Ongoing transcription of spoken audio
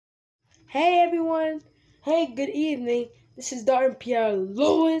Hey everyone! Hey, good evening. This is Darren Pierre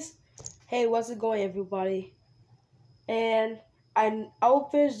Lewis. Hey, what's it going, everybody? And I'll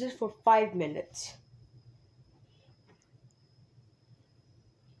finish this for 5 minutes.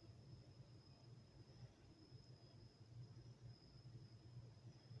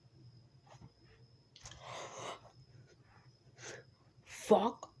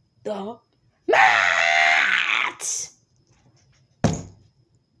 Fuck the mats!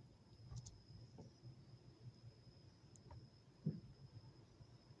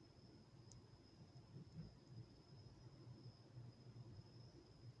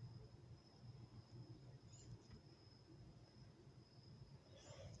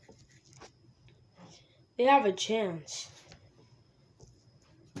 They have a chance.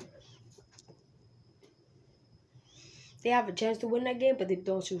 They have a chance to win that game, but they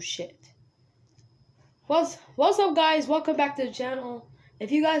don't do shit. What's up, guys? Welcome back to the channel.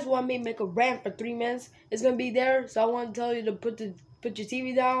 If you guys want me to make a rant for 3 minutes, it's gonna be there. So I want to tell you to put your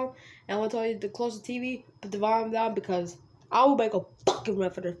TV down, and I want to tell you to close the TV, put the volume down, because I will make a fucking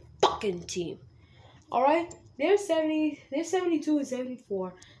rant for the fucking team. All right? They're 72 and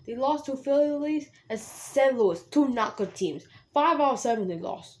 74. They lost to Phillies and St. Louis, two not good teams. 5 out of 7 they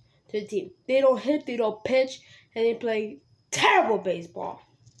lost to the team. They don't hit, they don't pitch, and they play terrible baseball.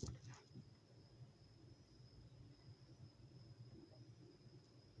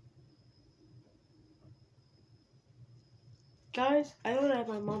 Guys, I know that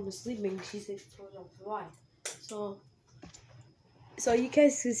my mom is sleeping. She said she told us why. So you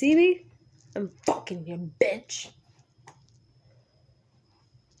guys can see me? I'm fucking your bitch.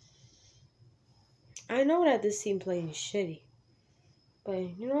 I know that this team playing shitty.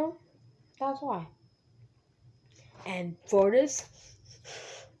 But, you know, that's why. And for this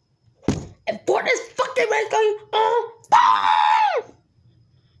fucking race going on fire!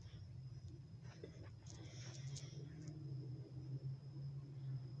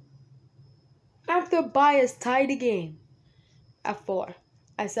 After Bias tied the game at 4.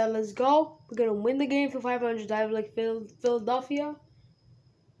 I said, let's go. We're going to win the game for 500 dive like Philadelphia.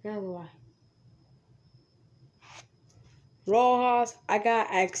 That's why. Rojas, I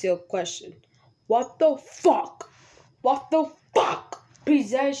gotta ask you a question. What the fuck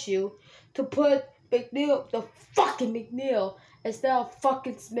presents you to put the fucking McNeil instead of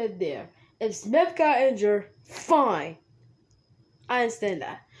fucking Smith there? If Smith got injured, fine. I understand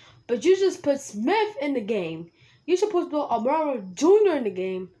that. But you just put Smith in the game. You're supposed to put Amara Jr. in the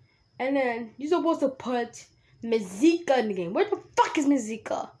game. And then you're supposed to put Mazika in the game. Where the fuck is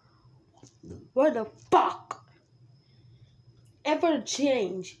Mazika? Where the fuck? And for the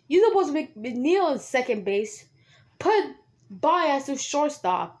change, you're supposed to make McNeil in second base. Put Bias to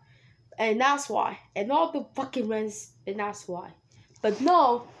shortstop. And that's why. And all the fucking runs. And that's why. But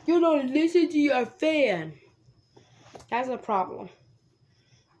no, you don't listen to your fan. That's the problem.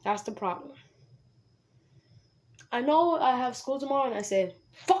 That's the problem. I know I have school tomorrow and I said,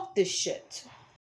 fuck this shit.